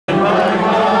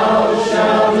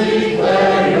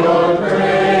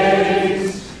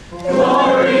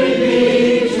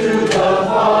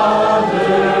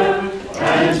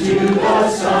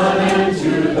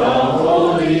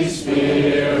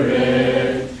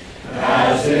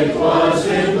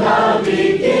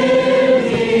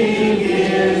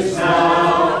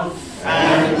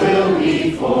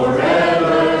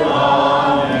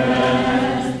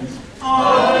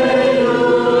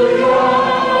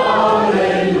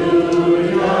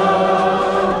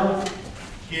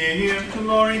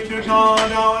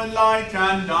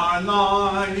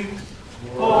our life.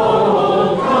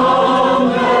 Oh, come,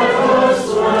 let us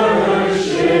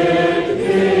worship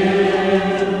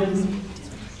Him.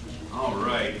 All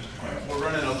right. We're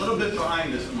running a little bit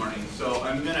behind this morning, so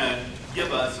I'm going to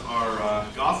give us our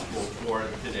gospel for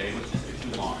today, which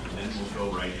isn't too long, and then we'll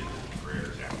go right into the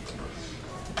prayers afterwards.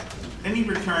 Then he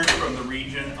returned from the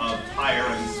region of Tyre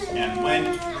and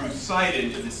went through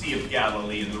Sidon to the Sea of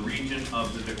Galilee in the region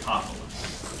of the Decapolis.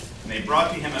 And they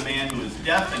brought to him a man who was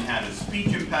deaf and had a speech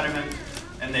impediment,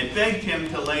 and they begged him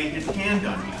to lay his hand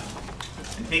on him.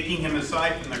 And taking him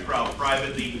aside from the crowd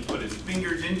privately, he put his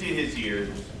fingers into his ears,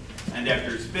 and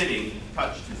after spitting,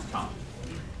 touched his tongue.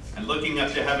 And looking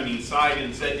up to heaven, he sighed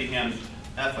and said to him,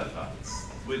 Ephphatha,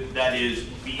 that is,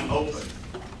 be open.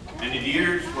 And his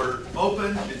ears were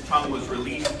opened, his tongue was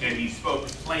released, and he spoke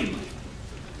plainly.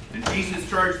 And Jesus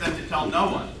charged them to tell no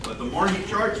one, but the more he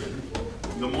charged them,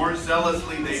 the more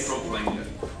zealously they proclaimed it.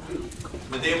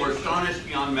 But they were astonished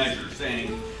beyond measure,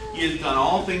 saying, He has done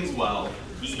all things well.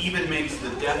 He even makes the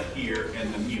deaf hear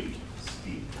and the mute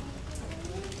speak.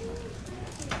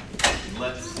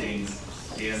 Let's sing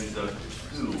stanza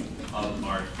 2 of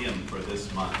our hymn for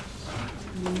this month.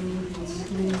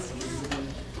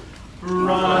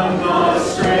 Run the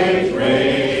straight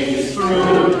race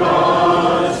through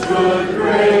God's good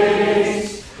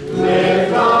grace.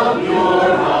 Lift up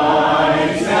your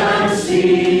eyes and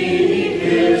see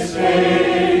His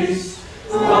face.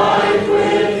 Life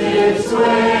with its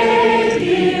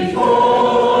way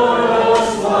before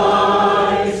us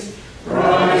lies.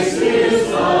 Christ is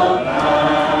the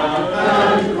path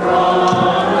and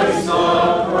Christ the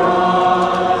prize.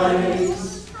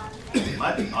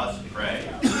 Let us pray.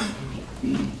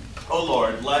 O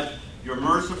Lord, let your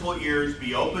merciful ears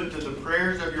be open to the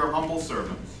prayers of your humble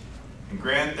servants, and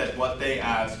grant that what they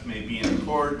ask may be in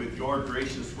accord with your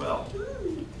gracious will.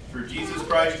 Through Jesus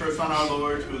Christ, your Son, our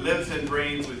Lord, who lives and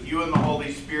reigns with you in the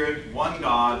Holy Spirit, one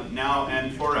God, now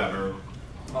and forever.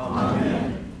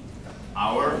 Amen.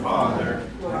 Our Father,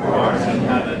 who art in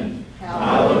heaven,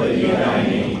 hallowed be thy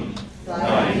name.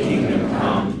 Thy kingdom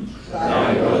come,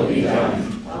 thy will be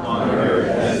done, on earth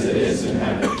as it is in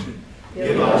heaven.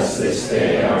 Give us this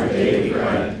day our daily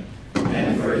bread,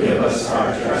 and forgive us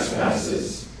our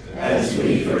trespasses, as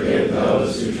we forgive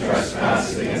those who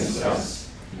trespass against us.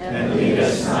 And lead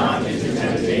us not into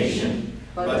temptation,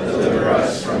 but deliver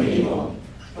us from evil.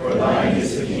 For thine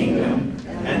is the kingdom,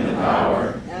 and the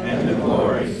power, and the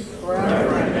glory,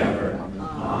 forever and ever.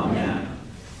 Amen.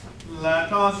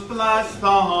 let us bless the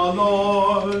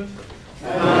Lord.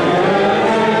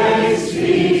 Thanks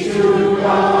be to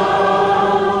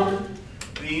God.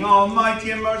 The Almighty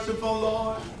and merciful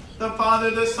Lord, the Father,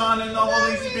 the Son, and the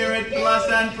Holy Spirit bless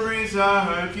and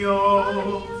preserve you.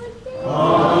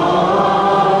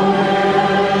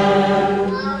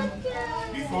 Amen.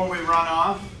 Before we run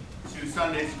off to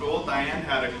Sunday school, Diane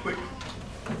had a quick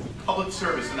public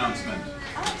service announcement.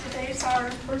 Today's our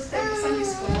first day of Sunday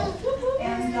school,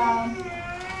 and I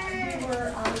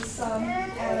was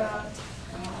at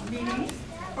a meeting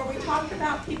where we talked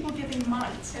about people giving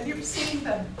mites. Have you ever seen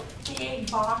the big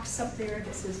box up there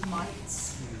that says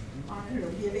mites on it,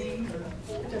 or giving, or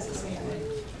it doesn't say anything?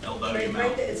 LW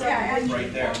Right there. It's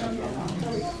right there.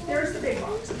 There's the big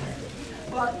box up there.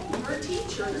 Well, we're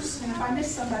teachers, and if I miss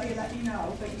somebody, let me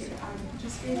know. But I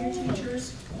just gave your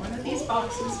teachers one of these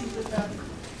boxes. You put the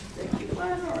cute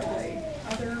one or the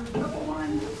other purple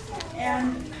one,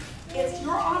 and it's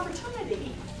your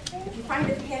opportunity. If you find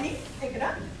a penny, pick it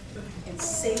up and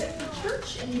save it for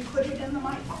church, and you put it in the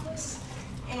mite box.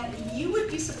 And you would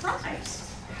be surprised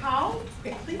how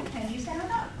quickly pennies add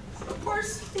up. Of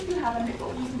course, if you have a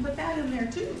nickel, you can put that in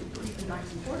there too, or even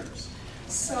dimes and quarters.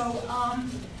 So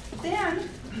then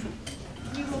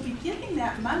we will be giving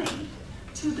that money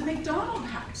to the McDonald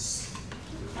House.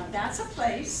 Now that's a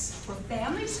place where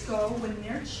families go when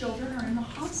their children are in the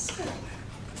hospital.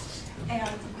 And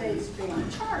they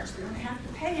aren't charged, they don't have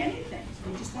to pay anything.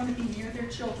 They just want to be near their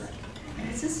children. And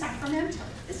it's in Sacramento.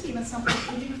 It's even something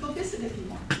for you to go visit if you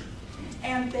want.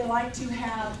 And they like to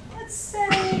have, let's say,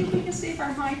 we can save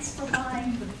our mites for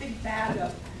buying the big bag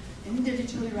of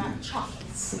individually wrapped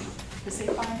chocolates. Because they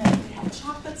find that if they have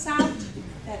chocolates out,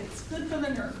 that it's good for the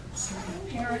nerves. For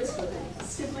the parents, for the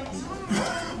siblings who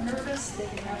are nervous, they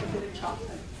can have a bit of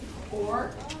chocolate.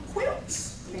 Or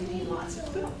quilts. They need lots of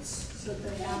quilts so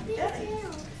that they have bedding.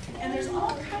 And there's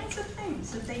all kinds of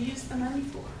things that they use the money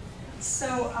for.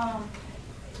 So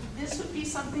this would be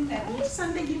something that each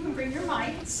Sunday you can bring your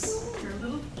mites, your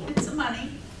little bits of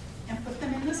money, and put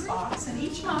them in this box. And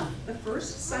each month, the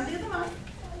first Sunday of the month,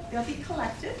 they'll be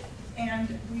collected.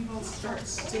 And we will start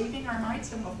saving our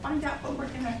mites, and we'll find out what we're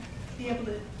going to be able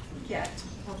to get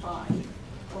or buy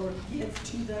or give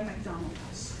to the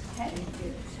McDonald's. Okay?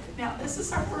 Now, this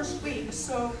is our first week,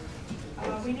 so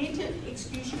we need to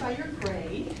excuse you by your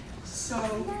grade. So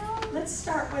let's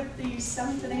start with the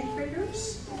 7th and 8th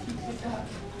graders.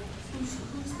 Who's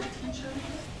the teacher?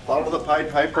 Follow the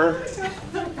Pied Piper.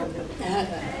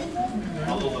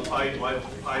 Follow the Pied Walter.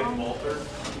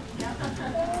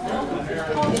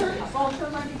 Walter,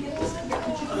 let me get this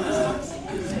together.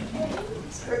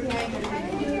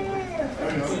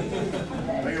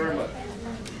 Thank you very much.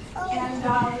 And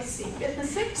let's see, in the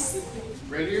 6th.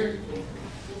 Right here.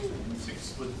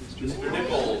 6 with Mr.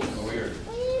 Nichols. Oh, weird.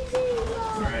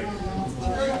 All right.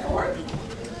 3rd and 4th.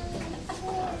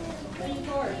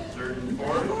 3rd and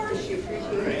 4th.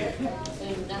 All right.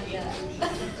 Not yet.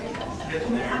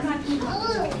 Getting there. I'm not doing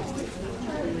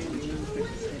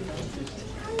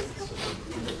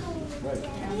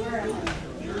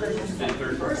And 3rd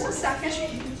and First and 4th. second.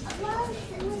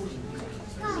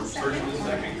 First and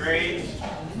second grade.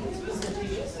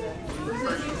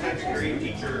 First and second grade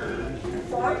teacher.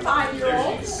 4 and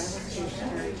 5-year-olds.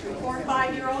 4 and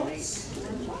 5-year-olds.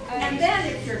 And then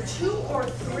if you're 2 or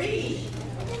 3,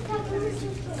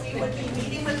 we would be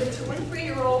meeting with the 2 and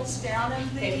 3-year-olds down in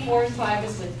the. Okay, 4 and 5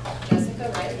 is with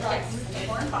Jessica, right? Yes,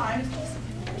 4 and 5.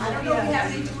 I don't know if we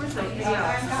have any 2 or 3.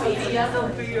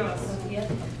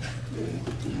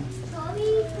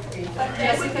 But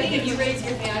then we Jessica, can you raise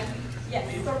your hand? Yes,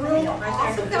 the room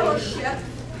off the fellowship,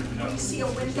 we see a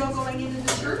window going into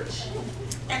the church,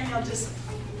 and they'll just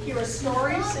hear a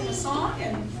story, sing a song,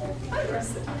 and play the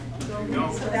rest of the time.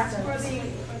 So that's for the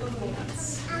little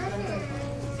ones.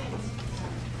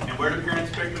 And where do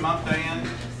parents pick them up, Diane?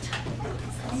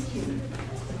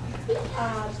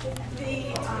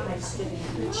 The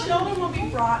children will be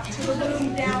brought to the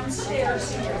room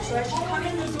downstairs here. So as you come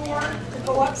in the door to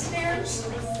go upstairs,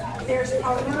 there's a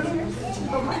room to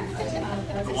the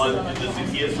left. The one in the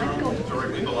Zacchaeus room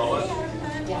directly below us?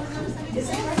 Is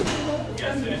it right?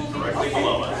 Yes, it is directly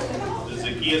below us. The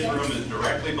Zacchaeus room is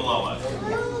directly below us.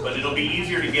 But it'll be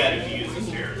easier to get if you use the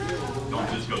stairs. Don't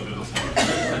just go through the floor.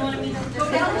 Go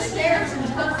down the stairs and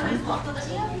tell them it's locked.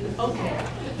 Okay.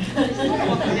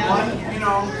 You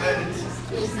know, it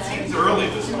seems early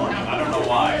this morning. I don't know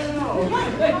why.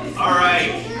 All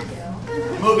right.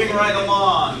 Moving right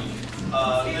along.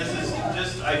 This is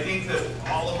just, I think that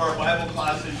all of our Bible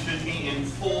classes should be in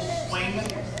full swing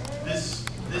this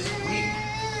week.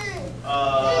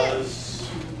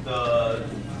 The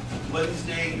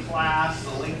Wednesday class,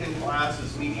 the Lincoln class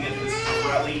is meeting at the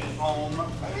Sorelli home.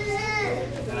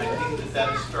 And I think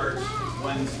that starts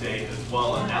Wednesday as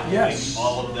well, and that will Yes. make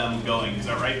all of them going. Is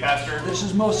that right, Pastor? This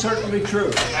is most certainly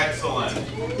true. Excellent.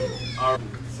 All right.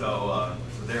 So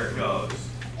there it goes.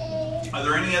 Are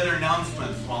there any other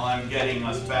announcements while I'm getting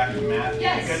us back to Matthew?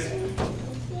 Yes.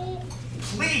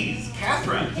 Please,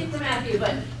 Catherine. Hit the Matthew,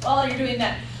 but while you're doing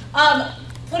that,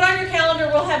 put on your calendar,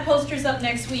 we'll have posters up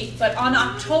next week, but on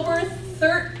October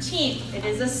 13th, it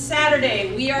is a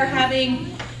Saturday, we are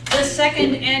having the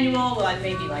second annual, well,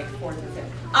 maybe like 4th or 5th,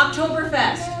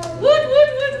 Oktoberfest. Woot, woot,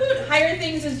 woot, woot. Higher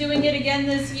Things is doing it again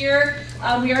this year.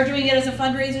 We are doing it as a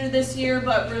fundraiser this year,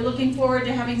 but we're looking forward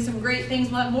to having some great things.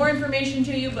 We'll have more information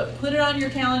to you, but put it on your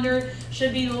calendar.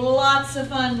 Should be lots of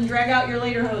fun. Drag out your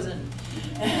lederhosen.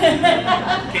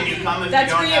 Can you come if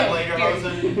That's you for don't you. have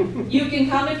lederhosen? You can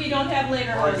come if you don't have Or a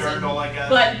lederhosen. dirndl, I guess?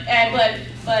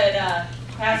 But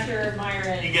Pastor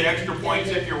Myron. You get extra points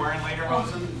if you're wearing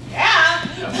lederhosen? Yeah.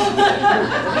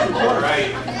 All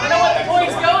right. I don't know what the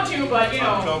points go to, but you know.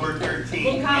 October 13th.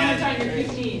 We'll comment And on your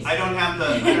 15s. I don't have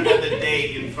the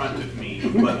date in front of me,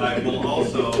 but I will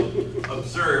also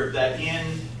observe that in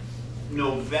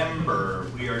November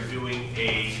we are doing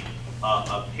a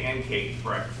pancake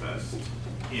breakfast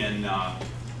in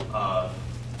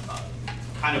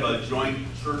kind of a joint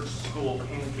church school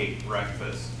pancake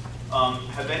breakfast.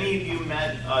 Have any of you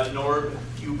met Norb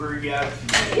Huber yet?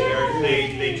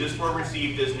 They just were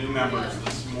received as new members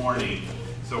this morning,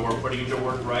 so we're putting them to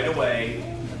work right away.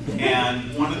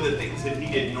 And one of the things that he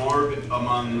did, Norb,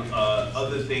 among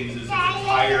other things, is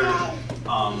hired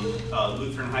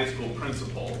Lutheran high school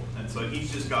principal. And so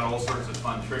he's just got all sorts of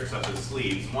fun tricks up his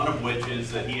sleeves. One of which is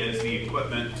that he has the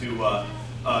equipment to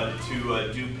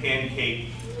do pancake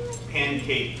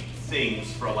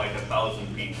things for like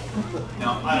 1,000 people.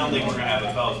 Now, I don't think we're gonna have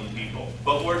 1,000 people,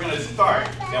 but we're gonna start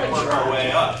and work our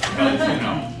way up because, you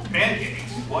know,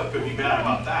 pancakes, what could be bad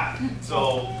about that?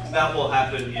 So that will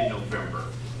happen in November.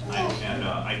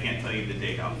 I can't tell you the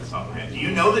date off the top of my head. Do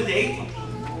you know the date?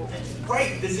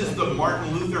 Right, this is the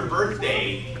Martin Luther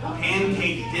birthday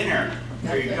pancake dinner.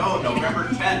 There you go, November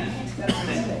 10th,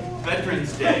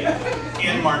 Veterans Day,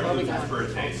 and Martin Luther's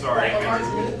birthday. Sorry,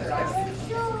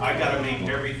 I gotta make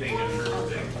everything a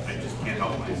church thing. I just can't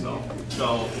help myself.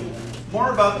 So,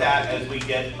 more about that as we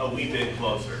get a wee bit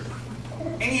closer.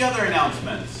 Any other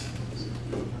announcements?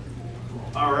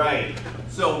 All right,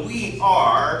 so we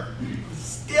are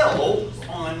still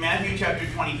on Matthew chapter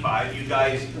 25. You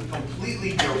guys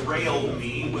completely derailed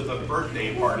me with a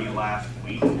birthday party last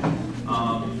week,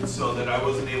 so that I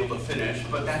wasn't able to finish,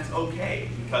 but that's okay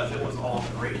because it was all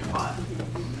great fun.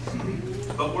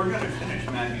 But we're going to finish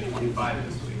Matthew 25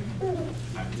 this week.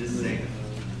 I'm just saying.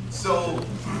 So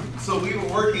we were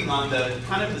working on the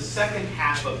kind of the second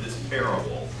half of this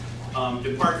parable.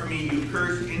 Depart from me, you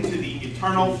cursed, into the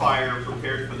eternal fire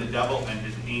prepared for the devil and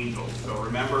his angels. So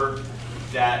remember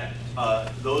that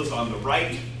those on the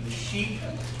right, the sheep,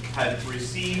 had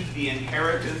received the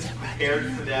inheritance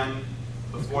prepared for them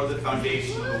before the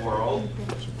foundation of the world.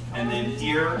 And then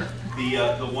here,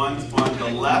 the ones on the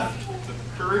left, the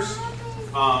cursed,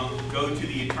 go to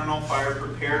the eternal fire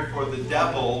prepared for the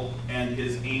devil and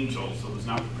his angels. So it was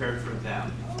not prepared for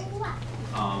them.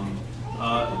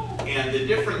 And the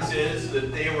difference is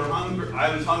that they were hungry.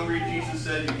 I was hungry, Jesus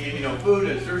said, you gave me no food.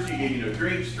 I was thirsty, you gave me no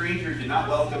drink. Stranger, did not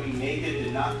welcome me. Naked,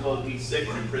 did not clothe me. Sick,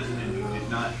 and in prison, and you did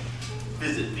not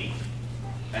visit me.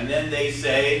 And then they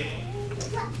say,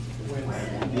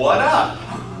 what up?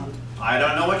 I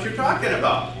don't know what you're talking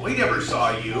about. We never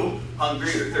saw you hungry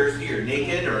or thirsty or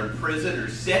naked or in prison or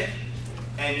sick.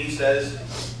 And he says,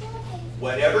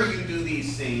 whatever you do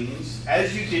these things,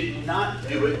 as you did not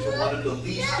do it to one of the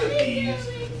least of these,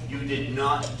 you did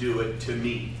not do it to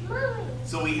me.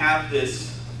 So we have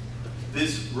this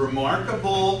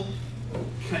remarkable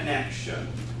connection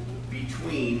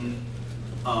between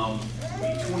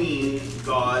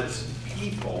God's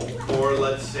people, or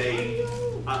let's say,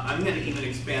 I'm going to even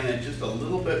expand that just a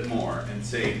little bit more and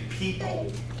say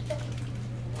people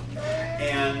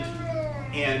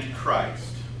and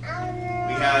Christ.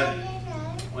 We had,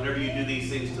 whenever you do these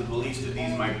things to the least of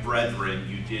these, my brethren,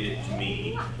 you did it to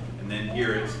me. And then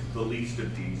here it's the least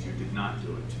of these, you did not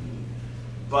do it to me.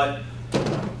 But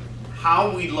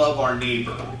how we love our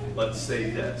neighbor, let's say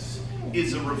this,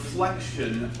 is a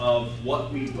reflection of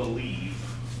what we believe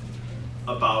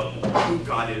about who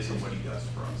God is and what he does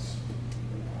for us.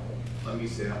 Let me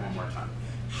say that one more time.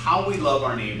 How we love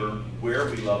our neighbor, where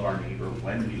we love our neighbor,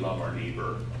 when we love our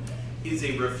neighbor, is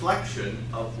a reflection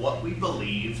of what we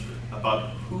believe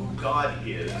about who God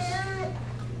is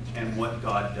and what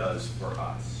God does for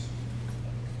us.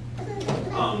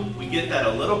 We get that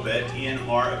a little bit in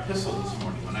our epistle this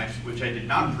morning, which I did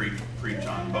not preach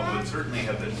on, but would certainly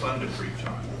have been fun to preach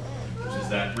on, which is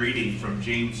that reading from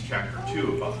James chapter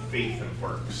 2 about faith and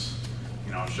works.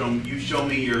 You know, you show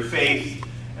me your faith,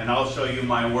 and I'll show you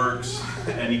my works.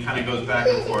 And he kind of goes back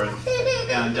and forth,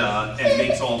 and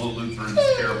makes all the Lutherans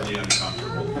terribly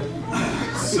uncomfortable.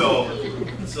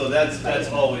 So that's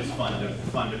always fun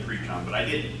to preach on, but I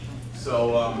didn't.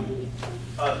 So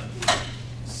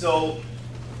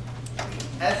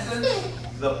essence,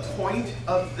 the point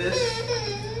of this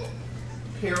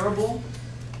parable,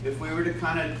 if we were to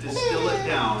kind of distill it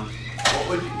down,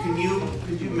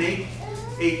 could you make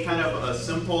a kind of a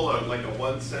simple, or like a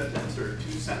one sentence or a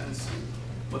two sentence?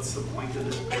 What's the point of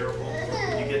this parable?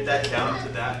 Can you get that down to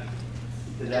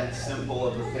that simple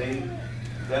of a thing?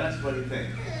 Dennis, what do you think?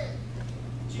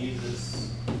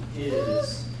 Jesus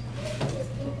is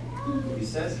who he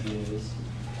says he is,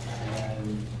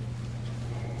 and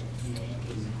he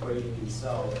is equating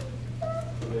himself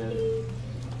with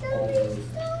all those.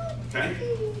 Okay?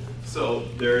 So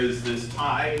there is this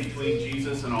tie between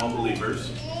Jesus and all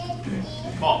believers.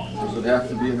 Paul? Does it have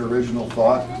to be an original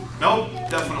thought? No,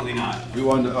 definitely not.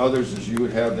 Do unto others as you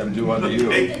would have them do unto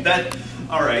you.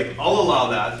 All right, I'll allow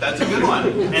that. That's a good one,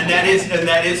 and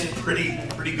that is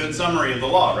pretty good summary of the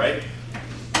law, right?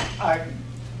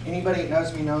 Anybody that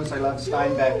knows me knows I love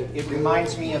Steinbeck. It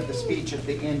reminds me of the speech at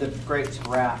the end of Great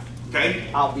Wrath. Okay.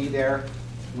 I'll be there.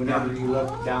 Whenever you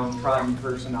look downtrodden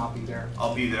person, I'll be there.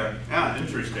 I'll be there. Yeah,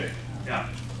 interesting. Yeah.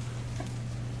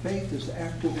 Faith is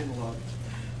active in love.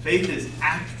 Faith is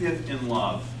active in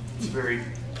love. It's very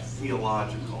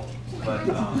theological, but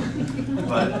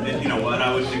you know what?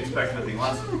 I wouldn't expect nothing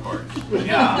less, of course. But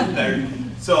yeah.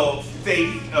 So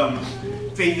faith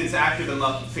is active in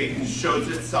love. Faith shows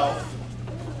itself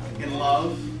in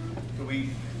love. Could we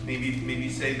maybe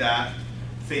say that?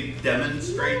 Faith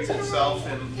demonstrates itself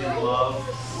in love.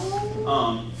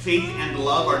 Faith and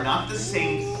love are not the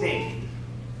same thing,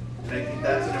 and I think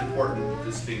that's an important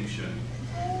distinction.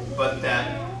 But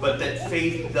that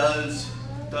faith does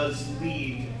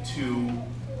lead to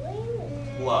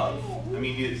love. I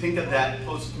mean, you think of that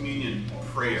post-communion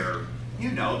prayer,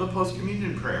 you know, the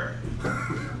post-communion prayer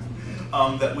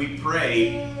that we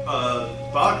pray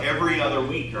about every other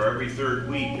week or every third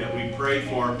week, that we pray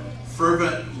for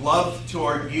fervent love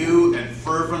toward you and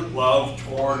fervent love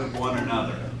toward one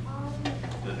another.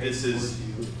 That this is,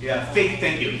 yeah, faith,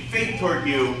 thank you, faith toward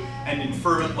you and in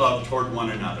fervent love toward one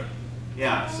another.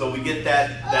 Yeah, so we get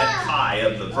that tie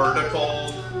of the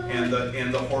vertical and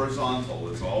the horizontal.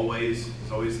 It's always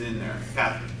in there.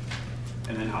 Catherine,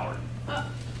 and then Howard.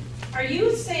 Are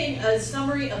you saying a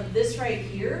summary of this right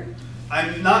here?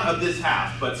 I'm not of this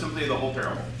half, but simply the whole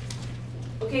parable.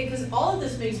 Okay, because all of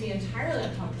this makes me entirely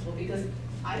uncomfortable because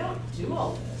I don't do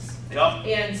all this. Yep.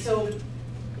 And so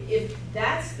if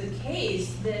that's the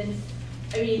case, then,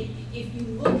 I mean, if you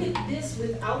look at this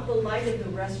without the light of the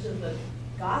rest of the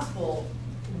gospel,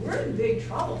 we're in big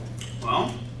trouble.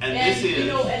 Well, and this is, you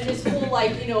know, and this whole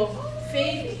like, you know,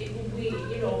 faith,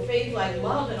 faith like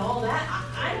love and all that,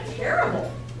 I'm terrible.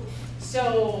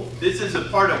 So this is a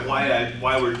part of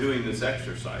why we're doing this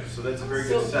exercise. So that's a very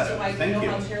good setup. So I Thank know you.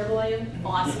 how terrible I am?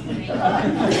 Awesome, thank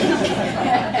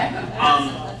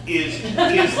you. Is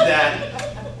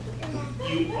that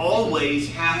you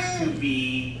always have to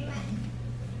be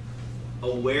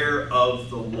aware of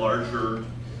the larger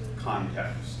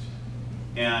context.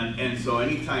 And so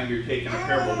anytime you're taking a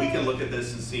parable, we can look at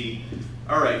this and see,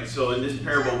 all right, so in this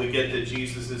parable we get that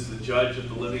Jesus is the judge of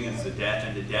the living and the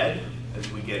dead, as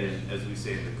we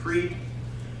say in the creed,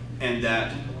 and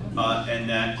that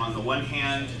on the one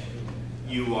hand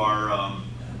you are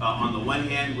on the one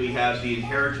hand we have the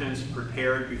inheritance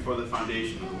prepared before the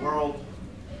foundation of the world,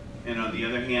 and on the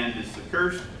other hand is the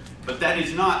curse. But that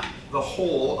is not the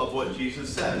whole of what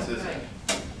Jesus says, is it?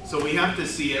 So we have to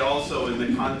see it also in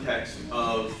the context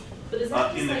of But is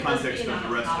that in the like context us of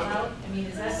the rest of it. I mean,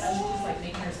 is that us just like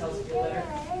making ourselves feel better?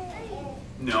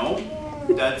 No,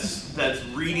 that's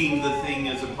reading the thing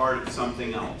as a part of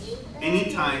something else.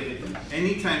 Anytime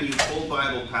you pull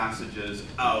Bible passages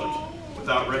out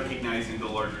without recognizing the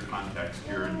larger context,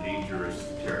 you're in dangerous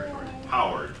territory.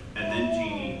 Howard, and then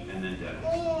Jeannie, and then Dennis.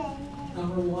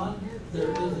 Number one,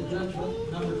 there is a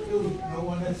judgment. Number two, no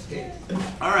one escapes.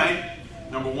 All right.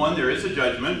 Number one, there is a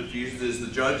judgment. Jesus is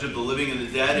the judge of the living and the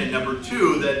dead. And number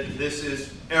two, that this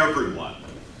is everyone.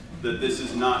 That this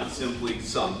is not simply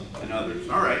some and others.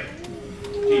 All right.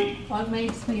 Jeannie. What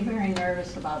makes me very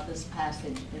nervous about this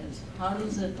passage is how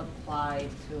does it apply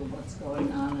to what's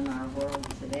going on in our world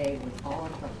today with all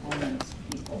of the homeless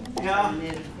people? Yeah.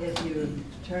 And if you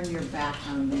turn your back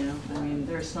on them, I mean,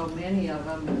 there's so many of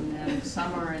them, and then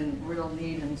some are in real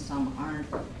need and some aren't.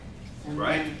 And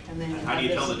Right. Then you How do have you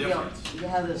this tell the guilt. difference? You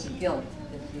have this guilt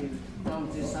if you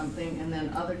don't do something, and then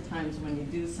other times when you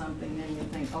do something, then you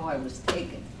think, oh, I was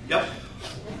taken. Yep.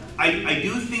 I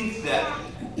do think that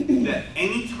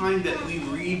any time that we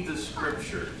read the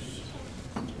scriptures,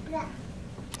 a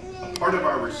part of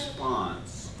our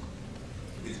response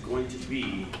is going to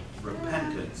be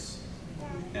repentance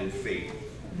and faith.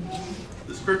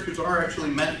 The scriptures are actually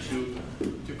meant to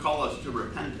call us to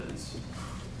repentance,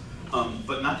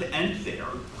 but not to end there,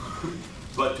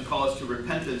 but to call us to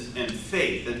repentance and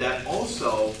faith. And that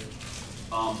also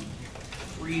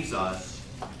frees us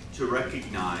to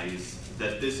recognize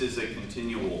that this is a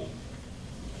continual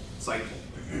cycle.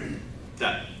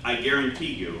 That I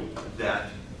guarantee you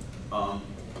that,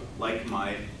 like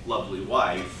my lovely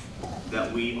wife,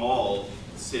 that we all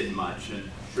sin much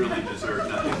and surely deserve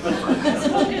nothing but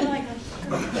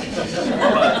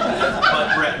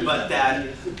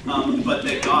but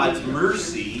that God's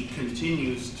mercy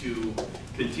continues to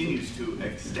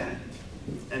extend.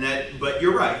 And that, but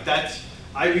you're right.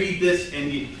 I read this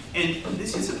and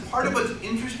this is a part of what's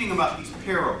interesting about these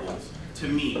parables to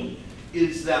me,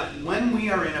 is that when we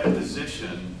are in a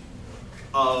position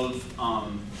of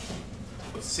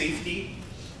safety,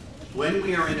 when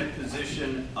we are in a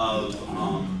position of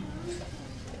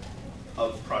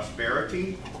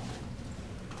prosperity,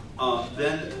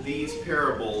 then these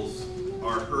parables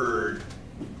are heard,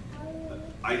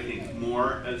 I think,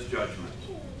 more as judgment.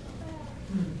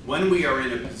 When we are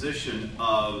in a position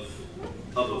of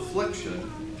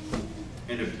affliction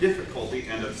and of difficulty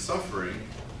and of suffering,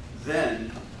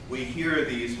 then we hear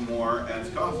these more as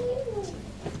gospel.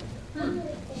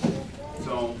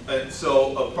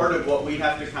 So a part of what we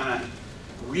have to kind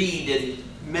of read and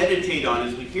meditate on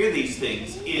as we hear these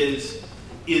things is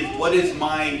what is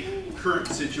my current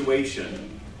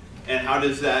situation, and how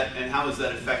is that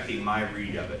affecting my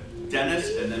read of it?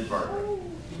 Dennis, and then Barbara,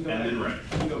 and then Rick.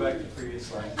 Can you go back to the previous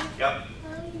slide? Yep.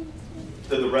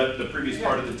 To the previous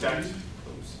part of the text.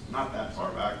 Oops, not that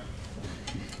far back.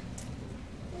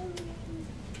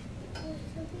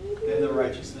 Then the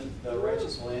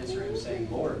righteous will answer him, saying,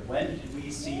 Lord, when did we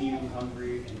see you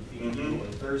hungry and feed you, or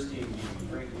thirsty and give you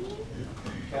drink?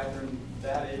 Catherine,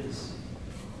 that is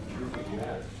the truth of the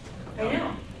matter. I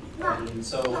know. And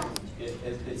so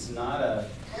it's not a,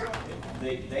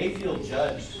 they feel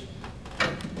judged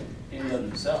in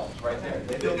themselves right there.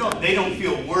 They don't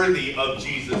feel worthy of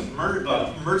Jesus'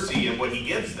 mercy and what he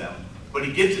gives them, but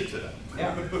he gives it to them.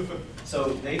 Yeah. So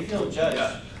they feel judged.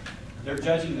 Yeah. They're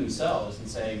judging themselves and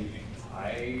saying,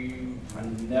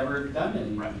 I've never done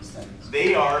any of these things.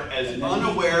 They are as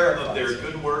unaware of their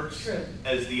good works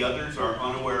as the others are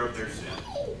unaware of their sin.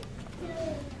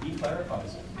 He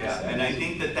clarifies it. Yeah, and I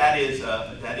think that is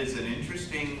an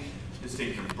interesting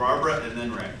distinction. Barbara and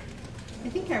then Rick. I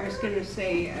think I was going to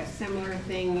say a similar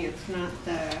thing. It's not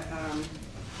the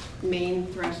main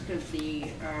thrust of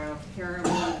the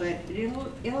parable, but it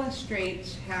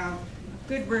illustrates how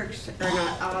good works are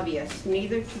not obvious,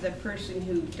 neither to the person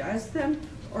who does them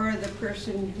or the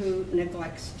person who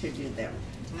neglects to do them.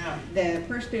 Yeah. The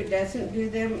person who doesn't do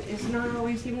them is not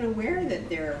always even aware that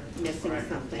they're missing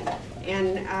something.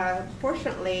 And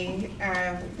fortunately,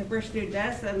 the person who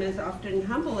does them is often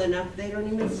humble enough they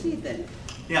don't even see them.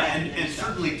 Yeah, and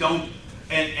certainly don't,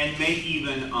 and may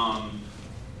even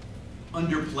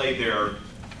underplay their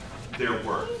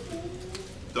work,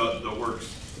 the work's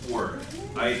work.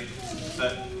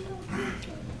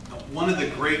 One of the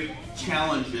great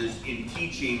challenges in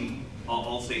teaching,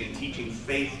 I'll say in teaching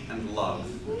faith and love,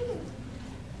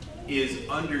 is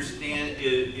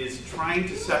trying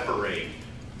to separate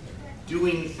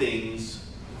doing things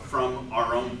from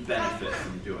our own benefit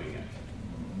from doing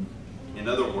it. In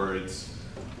other words,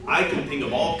 I can think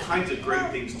of all kinds of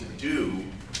great things to do,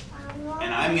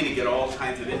 and I'm going to get all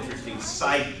kinds of interesting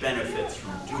side benefits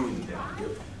from doing them.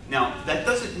 Now, that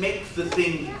doesn't make the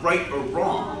thing right or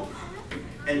wrong,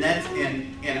 and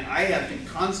I have to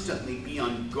constantly be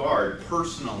on guard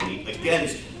personally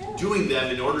against doing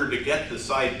them in order to get the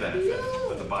side benefit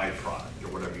or the byproduct,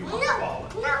 or whatever you want to call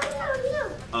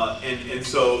it. And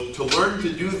so to learn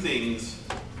to do things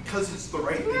because it's the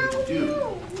right thing to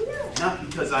do, not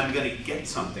because I'm going to get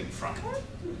something from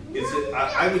it,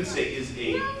 I would say is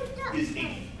a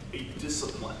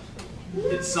discipline.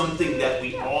 It's something that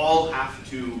we all have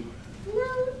to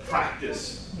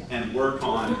practice and work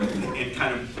on and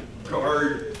kind of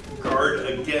guard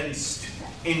against.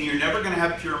 And you're never going to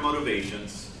have pure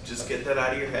motivations. Just get that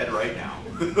out of your head right now.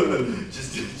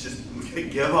 just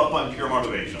give up on pure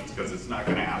motivations, because it's not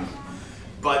going to happen.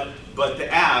 But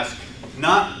to ask,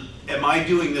 not am I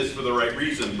doing this for the right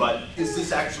reason, but is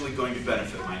this actually going to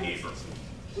benefit my neighbor?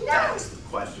 That's the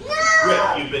question.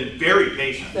 Rick, you've been very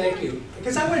patient. Thank you.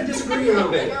 Because I want to disagree a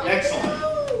little bit.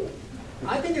 Excellent.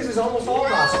 I think this is almost all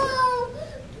gospel.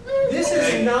 This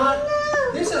is not,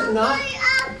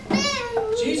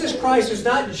 Jesus Christ is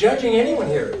not judging anyone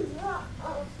here.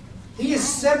 He is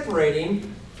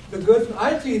separating the good.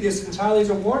 I see this entirely as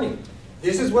a warning.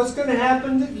 This is what's going to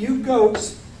happen to you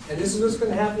goats, and this is what's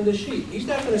going to happen to sheep. He's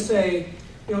not going to say,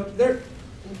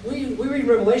 we read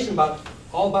Revelation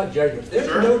all about judgment. There's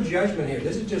no judgment here.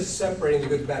 This is just separating the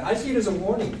good and bad. I see it as a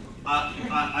warning.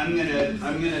 I'm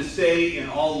gonna say in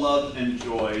all love and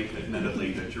joy,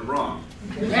 admittedly, that you're wrong.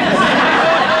 It won't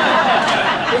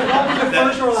be the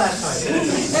first or last time.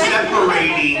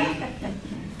 Separating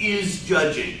is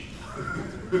judging.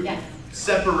 Yes.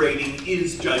 Separating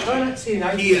is judging.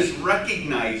 He is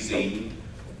recognizing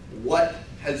what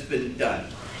has been done.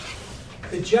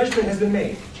 The judgment has been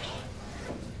made.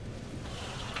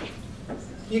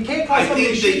 You can't call somebody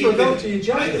a sheep or goat till you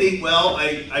judge them.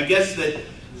 I guess that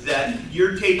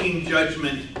you're taking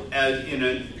judgment as in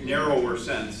a narrower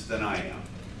sense than I am.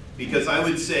 Because I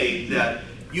would say that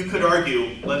you could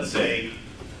argue, let's say,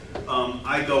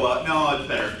 I go out, no, it's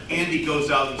better. Andy goes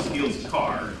out and steals a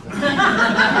car.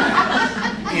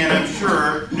 And I'm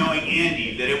sure, knowing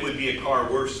Andy, that it would be a car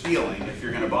worth stealing if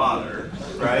you're going to bother,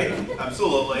 right?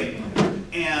 Absolutely.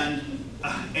 And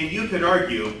you could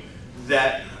argue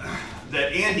that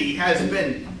Andy has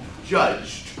been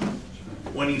judged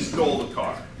when he stole the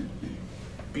car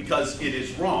because it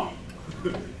is wrong,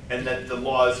 and that the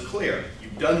law is clear.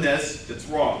 You've done this, it's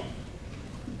wrong.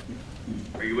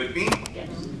 Are you with me? Yes.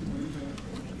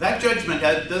 That judgment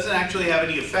doesn't actually have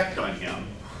any effect on him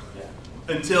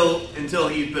until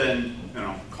he's been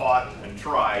caught and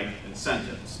tried and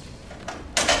sentenced.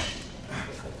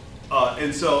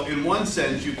 And so in one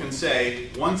sense you can say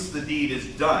once the deed is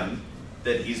done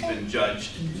that he's been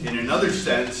judged. In another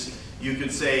sense you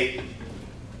could say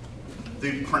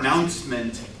the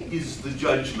pronouncement is the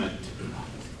judgment.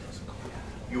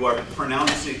 You are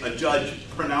pronouncing, a judge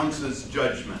pronounces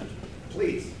judgment.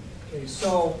 Please. Okay,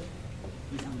 so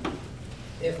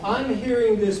If I'm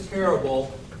hearing this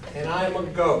parable and I'm a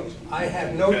goat, I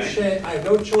have no Okay. I have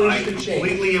no choice I to change.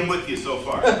 completely am with you so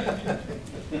far.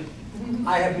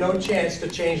 I have no chance to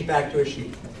change back to a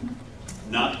sheep.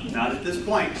 Not at this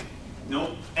point.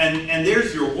 No. And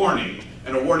there's your warning.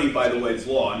 And a warning, by the way, is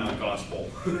law, not gospel.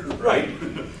 Right?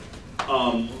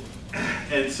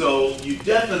 And so you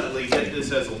definitely get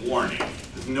this as a warning.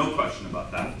 There's no question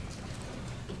about that.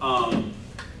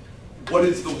 What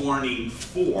is the warning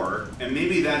for? And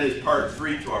maybe that is part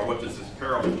 3 to our what does this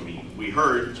parable mean? We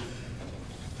heard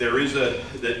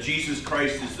that Jesus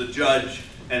Christ is the judge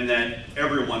and that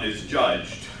everyone is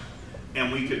judged.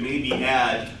 And we could maybe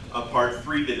add a part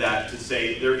 3 to that to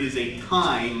say there is a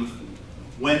time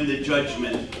when the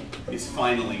judgment is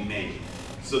finally made.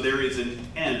 So there is an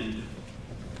end.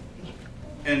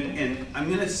 And I'm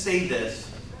going to say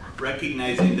this,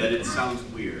 recognizing that it sounds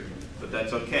weird, but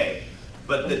that's okay.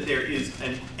 But that there is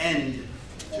an end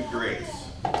to grace.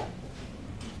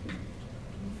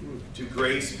 To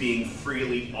grace being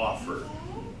freely offered.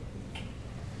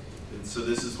 And so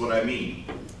this is what I mean,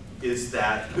 is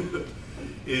that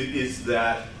it has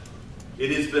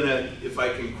been if I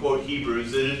can quote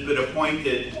Hebrews, it has been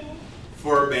appointed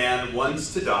for a man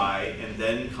once to die, and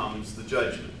then comes the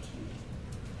judgment.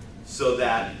 So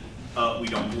that we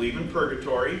don't believe in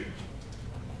purgatory.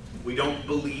 We don't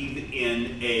believe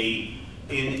in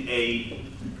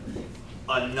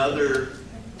another.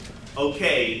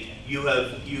 Okay, you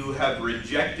have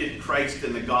rejected Christ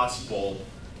and the gospel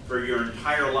for your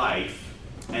entire life,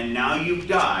 and now you've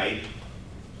died,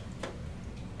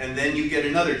 and then you get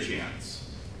another chance.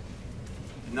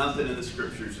 Nothing in the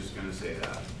scriptures is going to say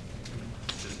that.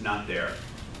 It's just not there.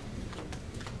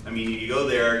 I mean, you go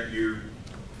there, you're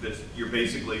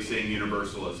basically saying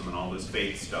universalism and all this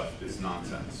faith stuff is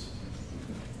nonsense.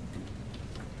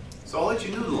 So I'll let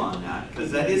you noodle on that,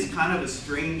 because that is kind of a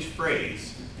strange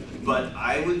phrase. But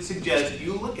I would suggest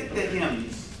you look at the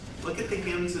hymns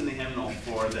in the hymnal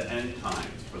for the end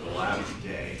times, for the last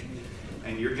day,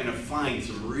 and you're going to find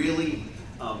some really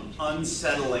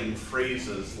unsettling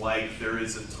phrases like there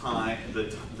is a time,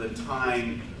 the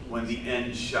time when the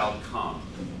end shall come.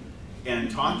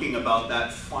 And talking about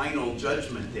that final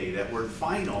judgment day, that word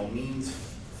final means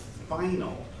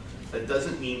final. That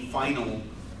doesn't mean final.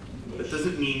 That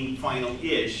doesn't mean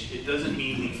final-ish. It doesn't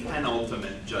mean the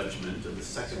penultimate judgment or the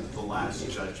second to the last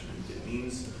judgment. It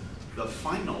means the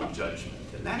final judgment.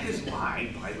 And that is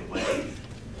why, by the way,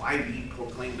 why we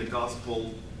proclaim the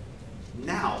gospel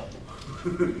now.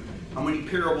 How many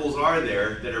parables are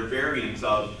there that are variants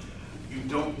of you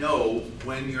don't know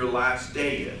when your last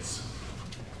day is?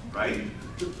 Right?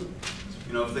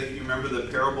 You know, if you remember the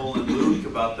parable in Luke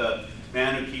about the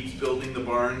man who keeps building the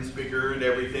barns bigger and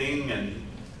everything, and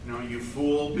you know, you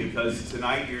fool, because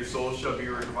tonight your soul shall be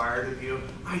required of you.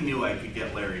 I knew I could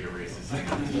get Larry to raise his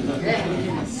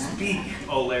hand. Speak,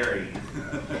 oh Larry.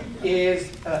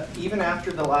 Is, even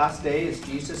after the last day, is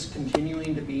Jesus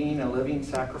continuing to being a living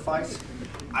sacrifice?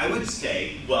 I would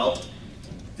say, well,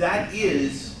 that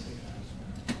is,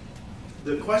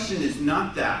 the question is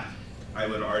not that, I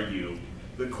would argue.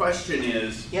 The question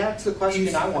is... Yeah, it's the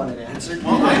question I wanted answered.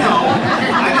 Well, I know.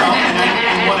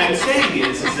 And what I'm saying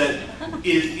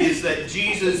is that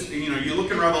Jesus, you know, you look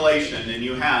in Revelation and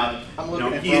you have... I'm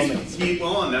looking at Romans.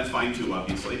 Well, and that's fine too,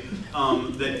 obviously.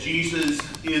 That Jesus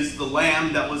is the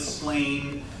Lamb that was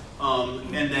slain,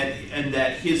 and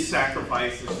that His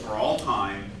sacrifice is for all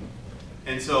time.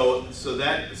 And so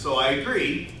I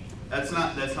agree. That's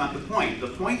not the point. The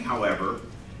point, however,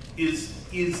 is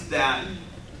that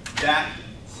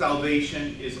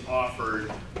salvation is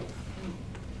offered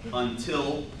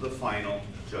until the final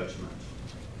judgment.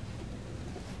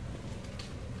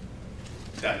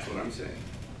 That's what I'm saying.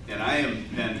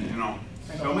 And you know,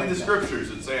 show me the scriptures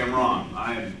that say I'm wrong.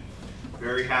 I am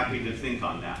very happy to think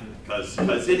on that, because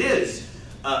it is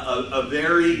a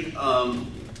very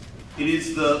it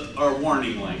is our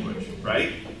warning language,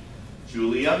 right?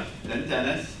 Julia, then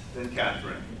Dennis, then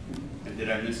Catherine. And did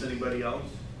I miss anybody else?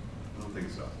 I don't think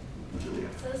so. Julia.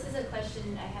 So this is a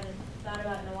question I haven't thought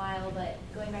about in a while, but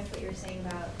going back to what you were saying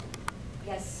about,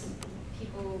 yes,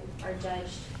 people are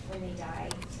judged when they die,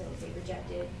 so if they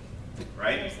rejected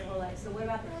Christ their whole life. So what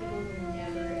about the people who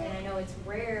never, and I know it's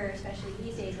rare, especially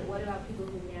these days, but what about people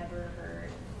who never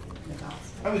heard the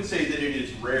gospel? I would say that it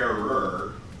is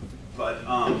rarer, but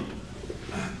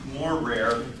more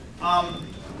rare.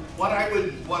 What I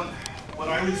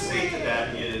would say to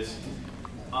that is,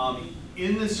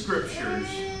 in the scriptures,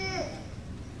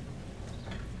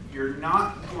 you're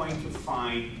not going to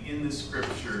find in the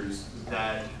scriptures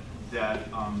that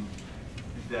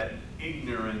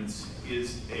ignorance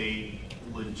is a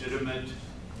legitimate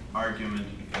argument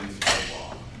against the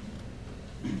law.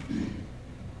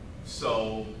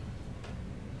 So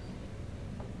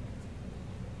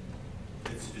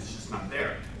it's just not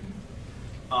there.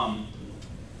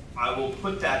 I will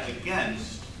put that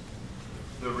against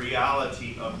the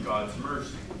reality of God's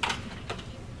mercy,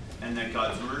 and that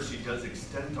God's mercy does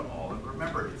extend to all. And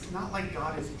remember, it's not like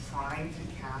God is trying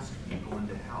to cast people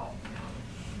into hell.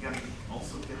 We got to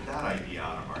also get that idea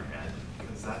out of our head,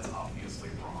 because that's obviously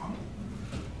wrong.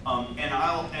 And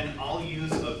I'll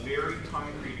use a very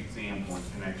concrete example in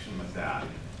connection with that,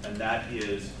 and that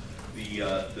is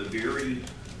the very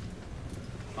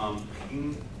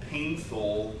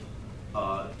painful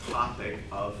topic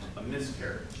of a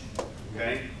miscarriage.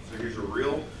 Okay, so here's a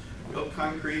real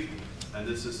concrete, and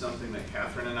this is something that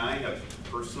Catherine and I have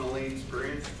personally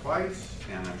experienced twice,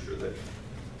 and I'm sure that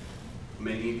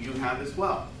many of you have as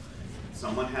well.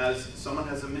 Someone has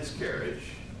a miscarriage.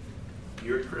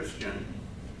 You're a Christian.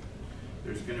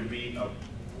 There's going to be a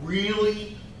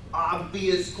really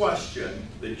obvious question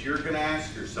that you're going to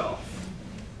ask yourself.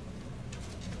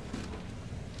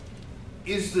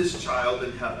 Is this child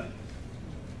in heaven?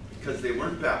 Because they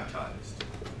weren't baptized.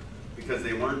 Because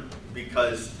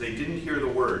they didn't hear the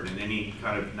word in any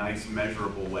kind of nice,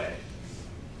 measurable way.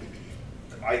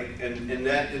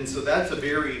 So that's a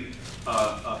very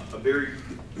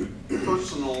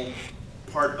personal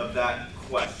part of that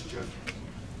question.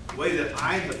 The way that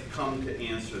I have come to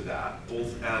answer that,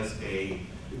 both as a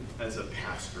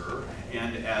pastor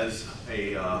and as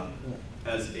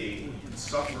a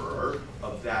sufferer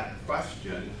of that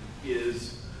question,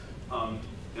 is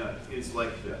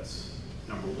like this.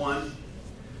 Number one,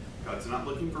 God's not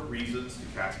looking for reasons to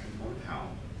cast people into hell.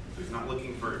 He's not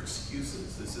looking for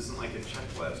excuses. This isn't like a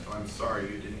checklist. Oh, I'm sorry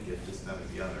you didn't get this, that, or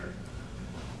the other.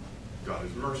 God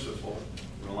is merciful.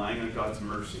 Relying on God's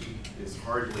mercy is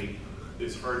hardly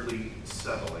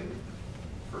settling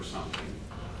for something.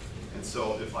 And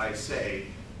so if I say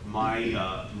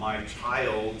my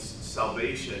child's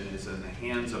salvation is in the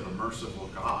hands of a merciful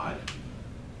God,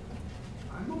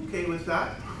 I'm okay with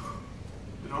that.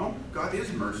 You know, God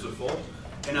is merciful,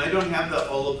 and I don't have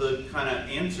all of the kind of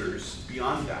answers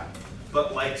beyond that.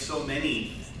 But like so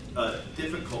many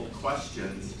difficult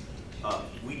questions,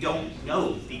 we don't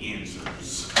know the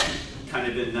answers,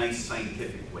 kind of in nice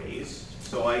scientific ways.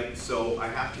 So I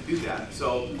have to do that.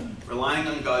 So relying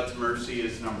on God's mercy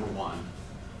is number one.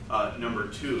 Number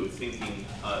two,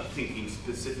 thinking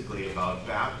specifically about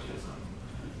baptism,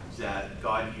 that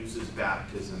God uses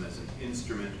baptism as an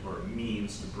instrument or a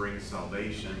means to bring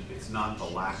salvation. It's not the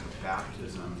lack of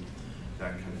baptism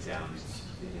that condemns;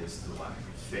 it is the lack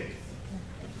of faith.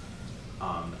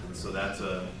 And so that's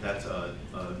a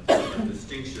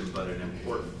distinction, but an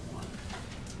important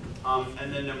one.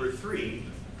 And then number three,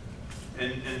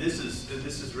 and this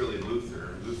is really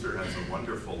Luther. Luther has a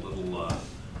wonderful little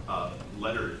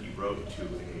letter he wrote to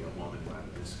a woman by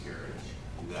miscarriage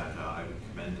that I would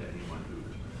commend to anyone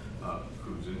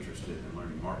who's interested in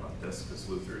learning more about this, because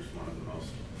Luther is one of the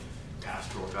most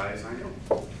pastoral guys I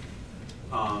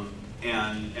know.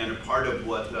 And a part of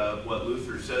what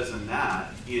Luther says in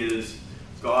that is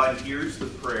God hears the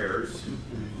prayers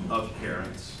of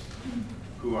parents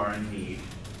who are in need.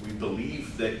 We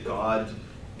believe that God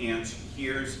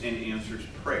hears and answers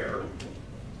prayer.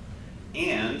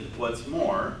 And what's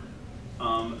more,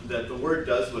 that the Word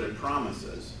does what it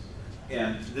promises.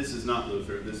 And this is not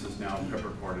Luther, this is now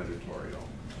Peperkorn editorial.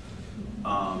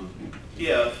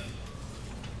 If,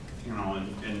 you know,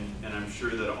 and I'm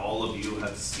sure that all of you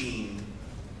have seen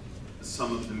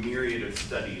some of the myriad of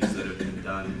studies that have been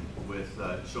done with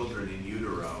children in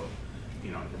utero,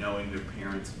 you know, knowing their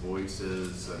parents'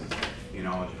 voices, and you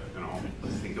know,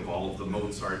 think of all of the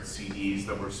Mozart CDs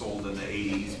that were sold in the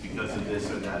 80s because of this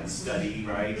or that study,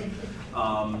 right?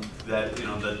 That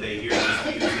they hear this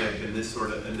music and this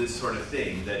sort of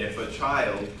thing. That if a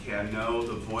child can know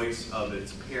the voice of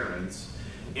its parents,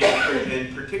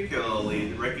 and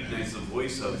particularly recognize the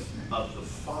voice of the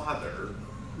father,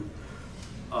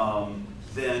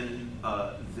 then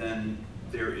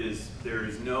there is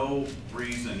no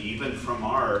reason, even from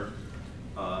our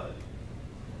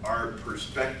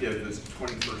perspective as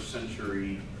 21st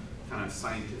century kind of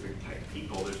scientific type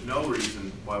people, there's no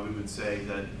reason why we would say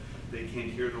that they can't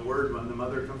hear the word when the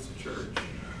mother comes to church,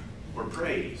 or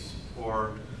prays,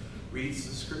 or reads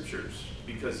the scriptures.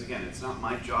 Because again, it's not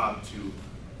my job to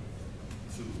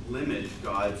limit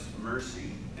God's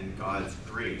mercy and God's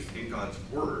grace and God's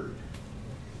word.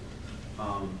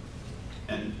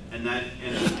 And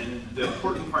the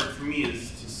important part for me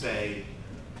is to say,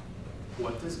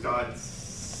 what does God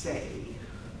say?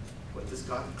 What does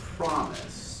God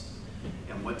promise?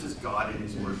 and what does God in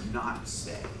his word not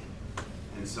say?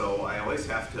 And so I always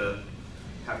have to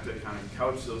kind of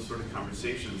couch those sort of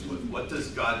conversations with what does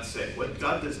God say? What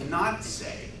God does not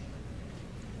say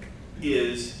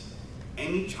is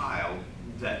any child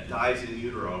that dies in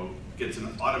utero gets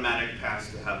an automatic pass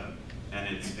to heaven,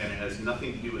 and it has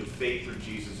nothing to do with faith or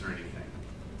Jesus or anything.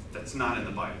 That's not in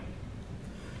the Bible.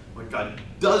 What God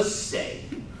does say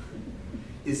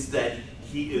is that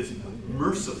he is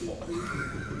merciful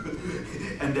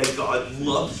and that God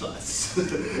loves us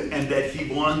and that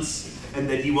he wants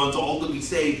all to be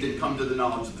saved and come to the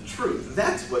knowledge of the truth.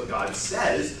 That's what God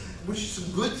says, which is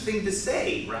a good thing to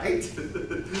say, right?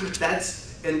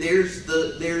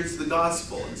 There's the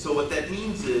gospel. And so what that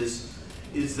means is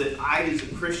that I, as a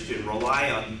Christian,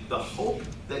 rely on the hope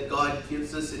that God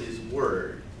gives us in his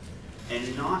word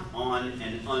and not on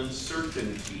an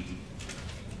uncertainty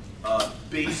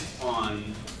based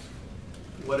on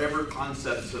whatever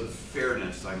concepts of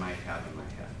fairness I might have in my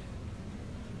head.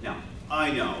 Now,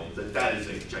 I know that is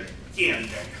a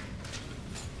gigantic,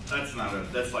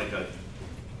 that's like a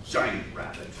giant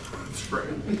rabbit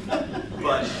trail.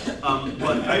 But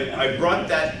I brought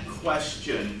that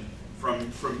question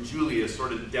from Julia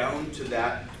sort of down to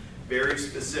that very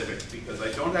specific, because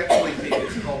I don't actually think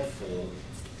it's helpful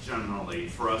generally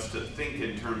for us to think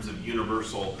in terms of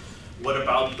universal. What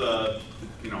about the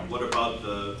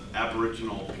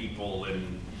Aboriginal people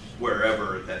in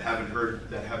wherever that haven't heard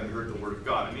the word of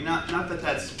God? I mean, not that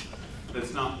that's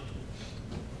not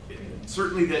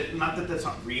certainly not that that's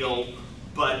not real,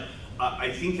 but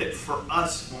I think that for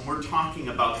us, when we're talking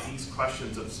about these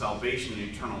questions of salvation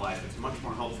and eternal life, it's much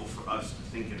more helpful for us to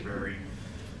think in very,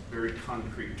 very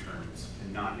concrete terms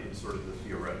and not in sort of the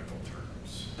theoretical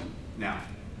terms. Now,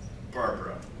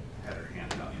 Barbara had her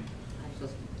hand up.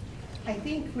 I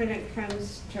think when it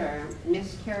comes to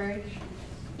miscarriage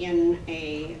in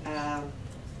a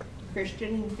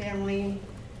Christian family,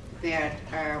 that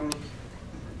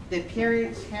the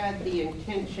parents had the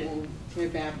intention to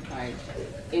baptize.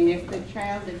 And if the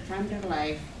child had come to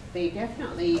life, they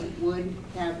definitely would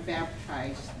have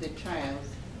baptized the child.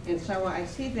 And so I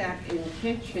see that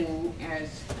intention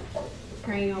as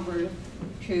carrying over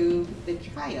to the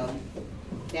child,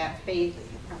 that faith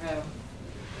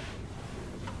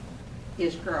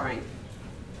is growing.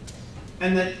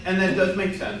 And that does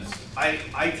make sense.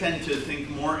 I tend to think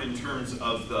more in terms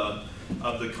of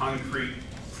the concrete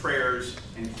prayers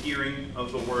and hearing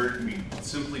of the word,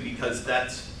 simply because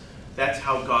that's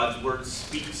how God's word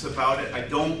speaks about it. I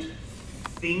don't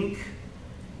think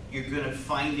you're going to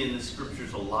find in the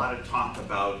scriptures a lot of talk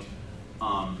about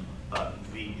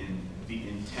the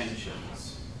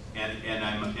intentions, and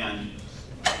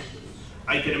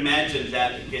I can imagine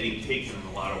that getting taken in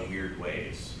a lot of weird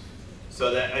ways.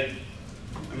 So that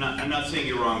I'm not saying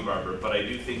you're wrong, Barbara, but I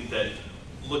do think that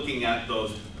looking at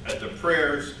the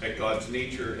prayers, at God's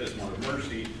nature as one of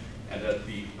mercy, and at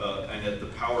the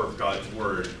power of God's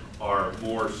word are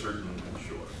more certain than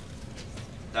sure.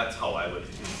 That's how I would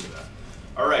answer that.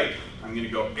 All right, I'm going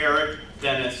to go Eric,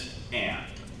 Dennis, and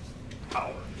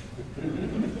Howard.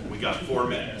 We got 4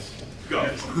 minutes. Go.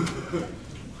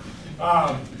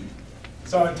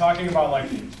 So in talking about like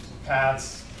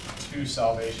paths to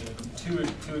salvation, two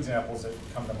examples that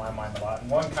come to my mind a lot,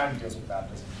 and one kind of deals with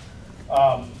baptism.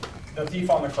 The thief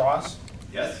on the cross.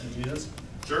 Yes. Jesus.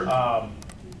 Sure.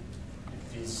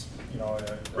 He's,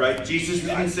 right. Jesus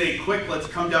didn't say, "Quick, let's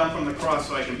come down from the cross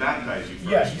so I can baptize you first."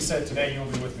 Yeah, he said, "Today you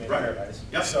will be with me in paradise."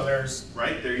 Yep. So there's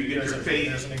right there. You get your faith.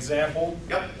 There's an example.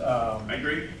 Yep. I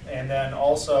agree. And then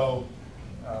also,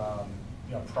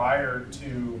 prior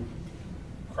to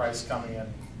Christ coming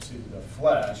into the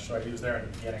flesh, right? He was there in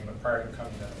the beginning, but prior to him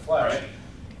coming into the flesh,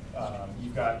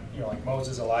 you've got like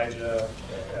Moses, Elijah,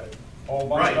 a whole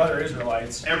bunch of other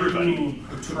Israelites, everybody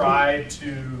who tried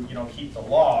to keep the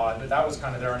law. That was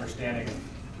kind of their understanding of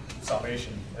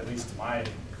salvation, at least to my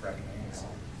reckoning. Is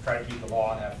try to keep the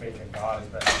law and have faith in God as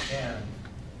best you can.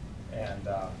 And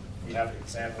we have an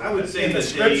example I would say in the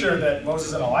scripture that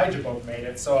Moses and Elijah both made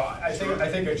it. So I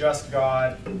think a just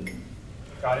God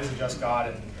is a just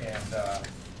God, and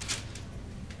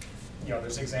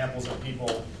there's examples of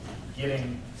people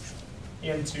getting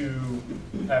into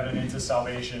heaven, into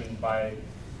salvation by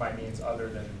means other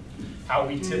than how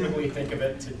we typically think of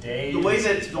it today. The way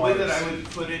that I would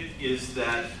put it is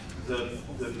that the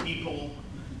people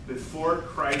before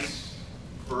Christ's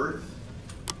birth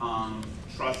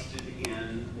trusted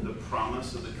in the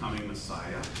promise of the coming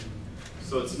Messiah.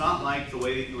 So it's not like the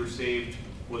way that you were saved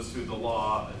was through the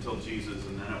law until Jesus,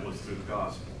 and then it was through the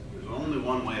gospel. There's only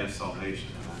one way of salvation,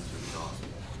 and that's through the gospel.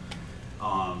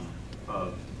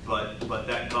 but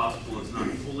that gospel is not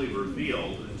fully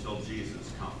revealed until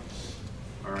Jesus comes.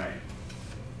 All right.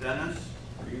 Dennis,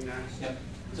 are you next? Yep.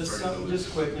 Sorry,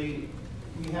 Just quickly,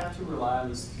 we have to rely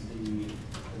on the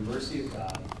mercy of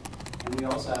God, and we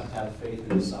also have to have faith in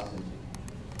His sovereignty.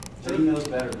 So He knows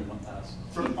better than us.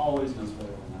 He always knows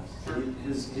better than us.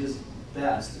 His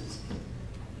best is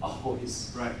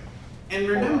always right. And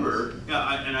remember,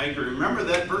 and I agree. Remember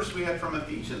that verse we had from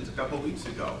Ephesians a couple weeks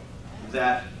ago,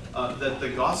 that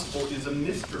the gospel is a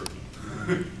mystery.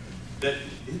 That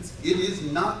it is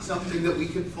not something that we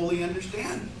can fully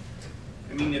understand.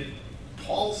 I mean, if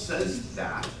Paul says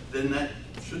that, then that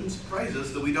shouldn't surprise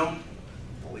us that we don't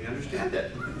fully understand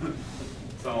it.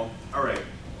 So, all right,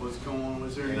 what's going on?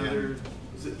 Was there another?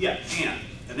 Yeah, Ann,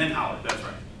 and then Howard. That's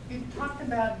right. You talked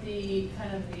about the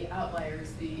kind of the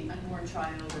outliers, the unborn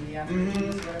child or the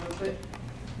Africans, whatever. But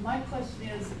my question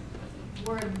is,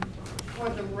 for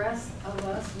the rest of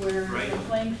us, where the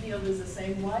playing field is the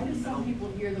same, why do some people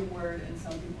hear the word and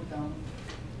some people don't?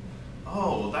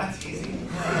 Oh, well, that's easy.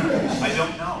 I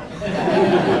don't know.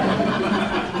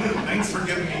 Thanks for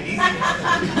giving me an easy one.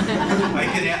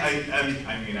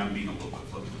 I mean, I'm being a little bit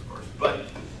flippant, of course. But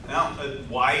now,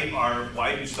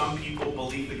 why do some people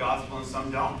believe the gospel and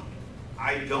some don't?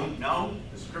 I don't know.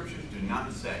 The scriptures do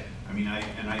not say. I mean, I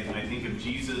think of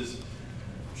Jesus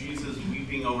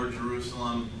weeping over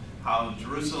Jerusalem. How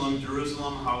Jerusalem,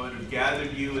 Jerusalem, how I would have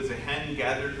gathered you as a hen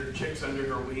gathered her chicks under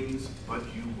her wings, but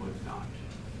you would not.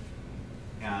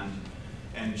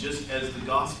 And just as the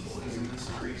gospel is a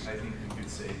mystery, I think we could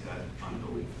say that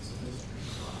unbelief is a mystery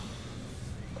as well.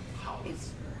 How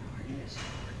is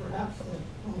perhaps the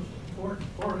most important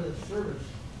part of the service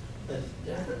that's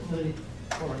definitely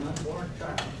for an unborn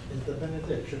child is the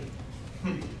benediction.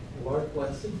 Lord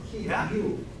bless and keep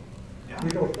you. Yeah.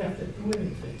 We don't have to do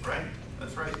anything. Right.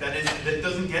 That's right. That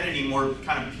doesn't get any more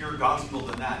kind of pure gospel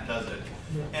than that, does it?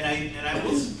 Yeah. And I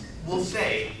will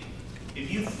say,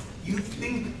 if you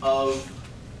think of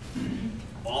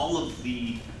all of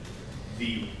the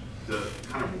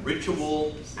kind of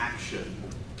ritual action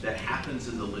that happens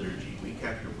in the liturgy week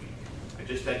after week. I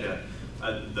just had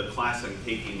the class I'm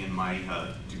taking in my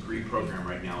degree program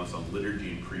right now is on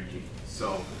liturgy and preaching.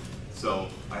 So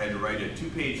I had to write a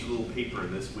 2-page little paper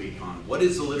this week on what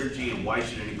is the liturgy and why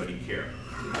should anybody care.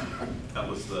 That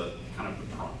was the kind of the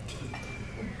prompt.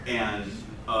 And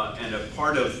a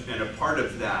part of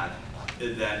that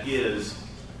is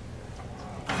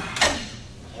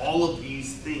all of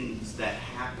these things that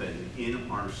happen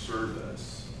in our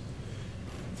service: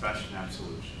 confession,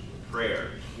 absolution,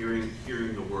 prayer, hearing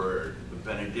the word, the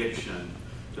benediction,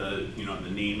 the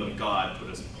name of God put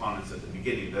us upon us at the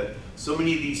beginning. That so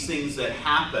many of these things that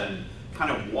happen kind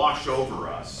of wash over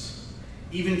us,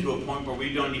 even to a point where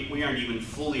we aren't even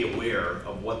fully aware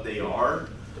of what they are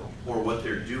or what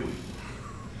they're doing.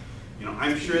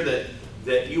 I'm sure that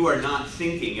you are not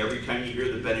thinking every time you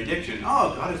hear the benediction,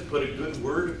 oh, God has put a good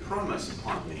word of promise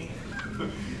upon me.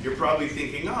 You're probably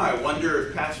thinking, oh, I wonder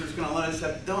if Pastor's going to let us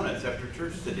have donuts after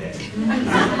church today.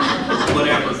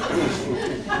 Whatever.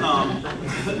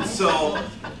 So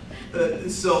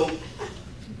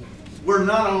we're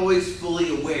not always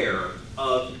fully aware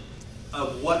of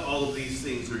what all of these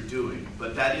things are doing.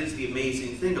 But that is the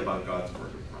amazing thing about God's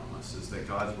word of promise, is that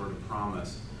God's word of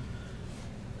promise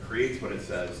creates what it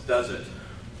says, does it,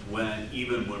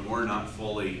 even when we're not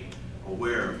fully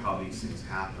aware of how these things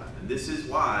happen. And this is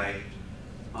why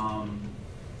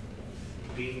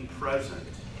being present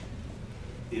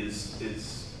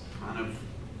is kind of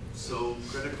so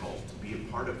critical, to be a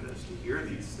part of this, to hear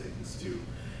these things, to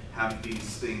have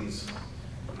these things.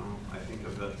 I think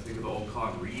of the old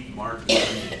cog, read, mark,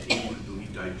 and continually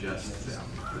digest them.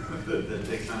 That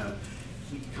they kind of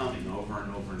keep coming over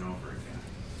and over and over again.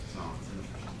 So it's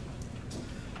interesting.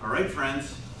 All right,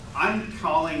 friends, I'm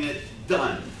calling it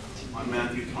done on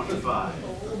Matthew 25.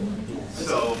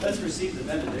 So let's receive the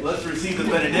benediction. Let's receive the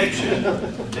benediction,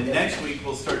 and next week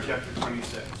we'll start chapter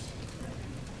 26.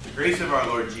 The grace of our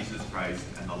Lord Jesus Christ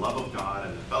and the love of God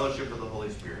and the fellowship of the Holy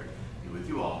Spirit be with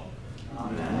you all.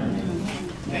 Amen.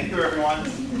 Thank you, everyone.